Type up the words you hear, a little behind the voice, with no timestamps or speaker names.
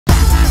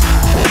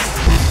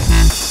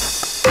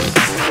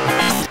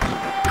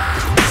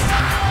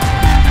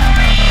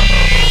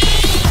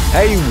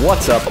Hey,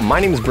 what's up? My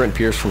name is Brent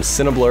Pierce from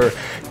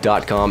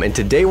Cineblur.com, and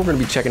today we're going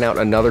to be checking out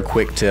another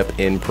quick tip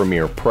in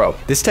Premiere Pro.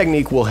 This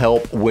technique will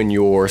help when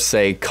you're,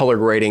 say, color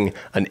grading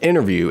an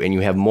interview and you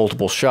have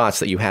multiple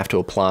shots that you have to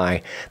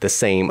apply the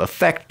same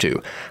effect to.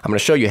 I'm going to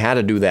show you how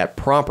to do that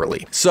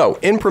properly. So,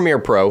 in Premiere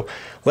Pro,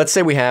 let's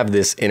say we have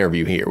this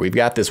interview here. We've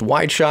got this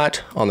wide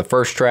shot on the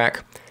first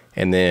track,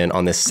 and then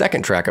on this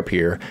second track up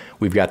here,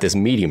 we've got this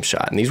medium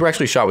shot. And these were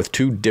actually shot with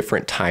two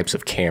different types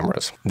of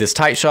cameras. This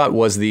tight shot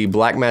was the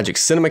Blackmagic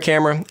Cinema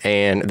camera,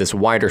 and this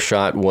wider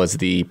shot was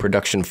the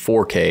Production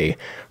 4K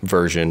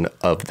version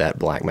of that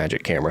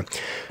Blackmagic camera.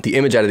 The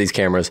image out of these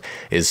cameras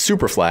is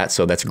super flat,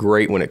 so that's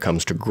great when it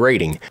comes to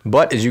grading.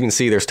 But as you can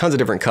see, there's tons of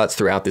different cuts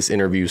throughout this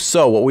interview.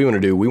 So what we want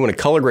to do, we want to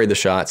color grade the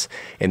shots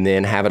and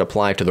then have it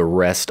apply to the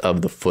rest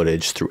of the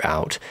footage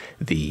throughout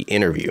the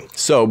interview.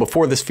 So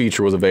before this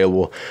feature was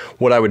available,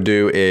 what I would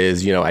do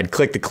is, I'd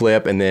click the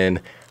clip and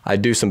then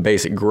I'd do some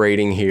basic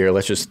grading here.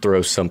 Let's just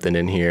throw something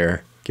in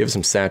here. Give it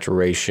some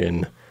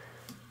saturation,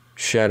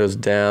 shadows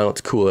down.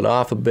 Let's cool it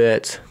off a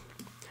bit.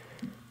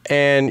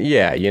 And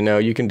yeah,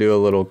 you can do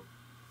a little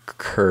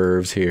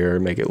curves here,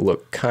 make it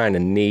look kind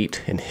of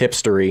neat and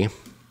hipstery.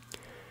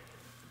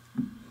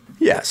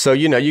 Yeah, so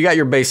you got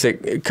your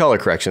basic color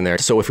correction there.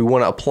 So if we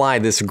want to apply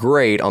this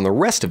grade on the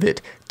rest of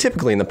it,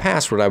 typically in the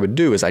past what I would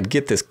do is I'd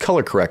get this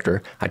color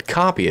corrector, I'd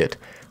copy it,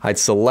 I'd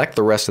select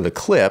the rest of the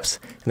clips,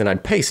 and then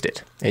I'd paste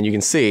it. And you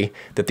can see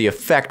that the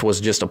effect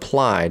was just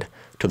applied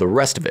to the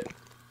rest of it,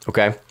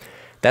 okay?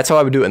 That's how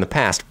I would do it in the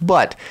past.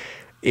 But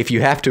if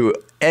you have to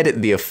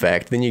edit the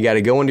effect, then you got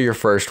to go into your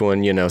first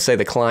one, say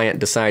the client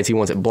decides he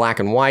wants it black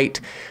and white.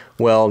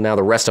 Well, now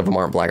the rest of them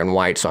aren't black and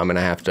white, so I'm going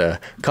to have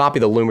to copy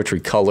the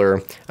Lumetri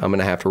color, I'm going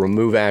to have to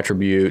remove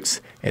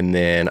attributes, and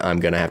then I'm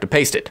going to have to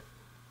paste it.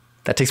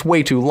 That takes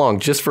way too long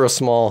just for a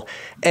small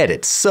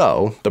edit.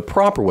 So the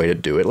proper way to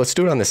do it, let's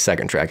do it on this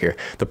second track here.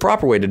 The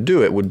proper way to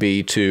do it would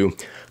be to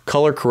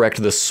color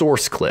correct the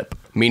source clip,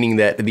 meaning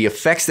that the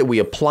effects that we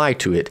apply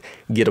to it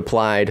get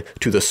applied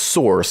to the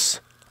source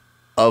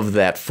of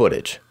that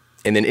footage.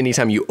 And then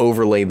anytime you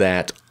overlay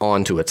that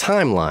onto a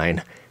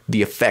timeline,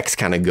 the effects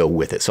kind of go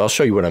with it. So I'll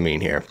show you what I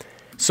mean here.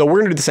 So we're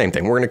going to do the same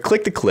thing. We're going to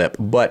click the clip,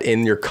 but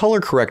in your color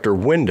corrector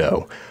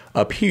window,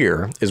 up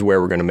here is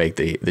where we're going to make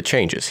the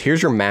changes.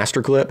 Here's your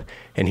master clip,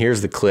 and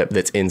here's the clip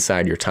that's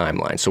inside your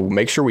timeline. So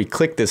make sure we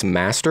click this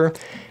master,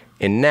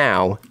 and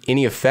now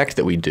any effect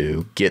that we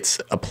do gets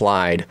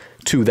applied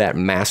to that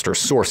master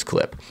source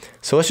clip.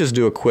 So let's just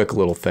do a quick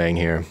little thing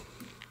here.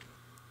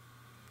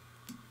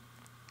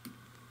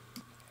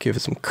 Give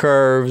it some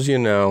curves,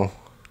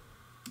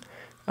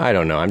 I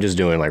don't know, I'm just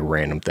doing like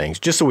random things,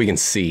 just so we can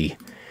see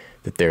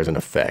that there's an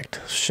effect.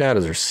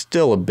 Shadows are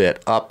still a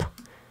bit up.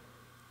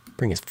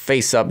 Bring his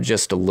face up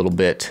just a little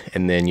bit,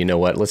 and then you know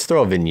what? Let's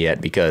throw a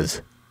vignette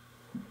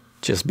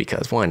just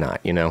because, why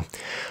not,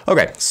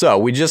 Okay, so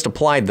we just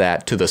applied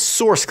that to the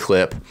source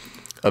clip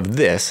of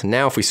this.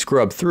 Now if we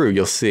scrub through,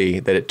 you'll see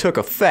that it took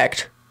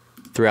effect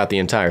throughout the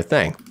entire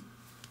thing.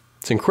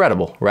 It's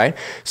incredible, right?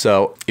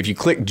 So if you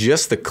click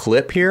just the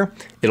clip here,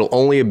 it'll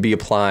only be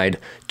applied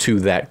to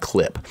that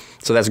clip.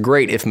 So that's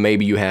great if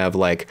maybe you have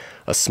like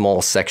a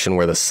small section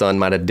where the sun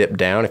might have dipped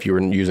down. If you were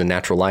using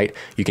natural light,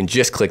 you can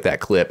just click that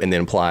clip and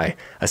then apply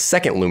a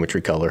second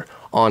Lumetri color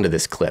onto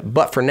this clip.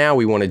 But for now,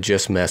 we want to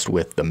just mess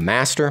with the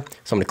master.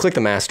 So I'm going to click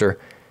the master,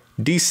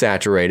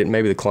 desaturate it.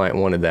 Maybe the client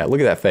wanted that. Look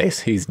at that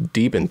face. He's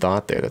deep in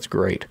thought there. That's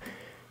great.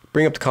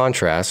 Bring up the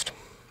contrast.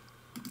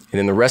 And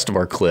then the rest of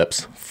our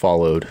clips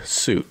followed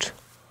suit.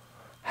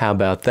 How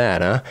about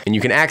that, huh? And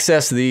you can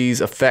access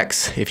these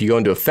effects. If you go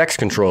into effects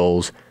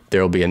controls,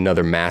 there will be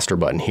another master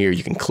button here.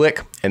 You can click,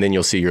 and then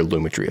you'll see your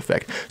Lumetri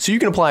effect. So you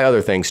can apply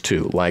other things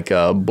too, like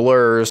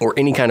blurs or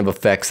any kind of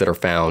effects that are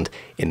found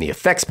in the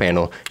effects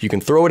panel. You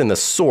can throw it in the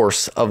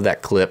source of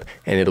that clip,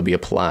 and it'll be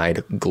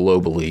applied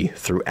globally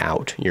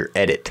throughout your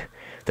edit.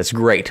 That's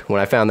great.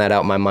 When I found that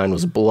out, my mind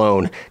was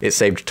blown. It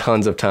saved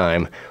tons of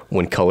time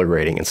when color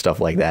grading and stuff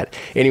like that.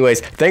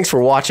 Anyways, thanks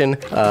for watching.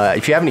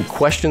 If you have any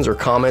questions or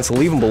comments,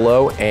 leave them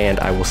below, and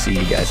I will see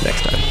you guys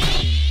next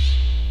time.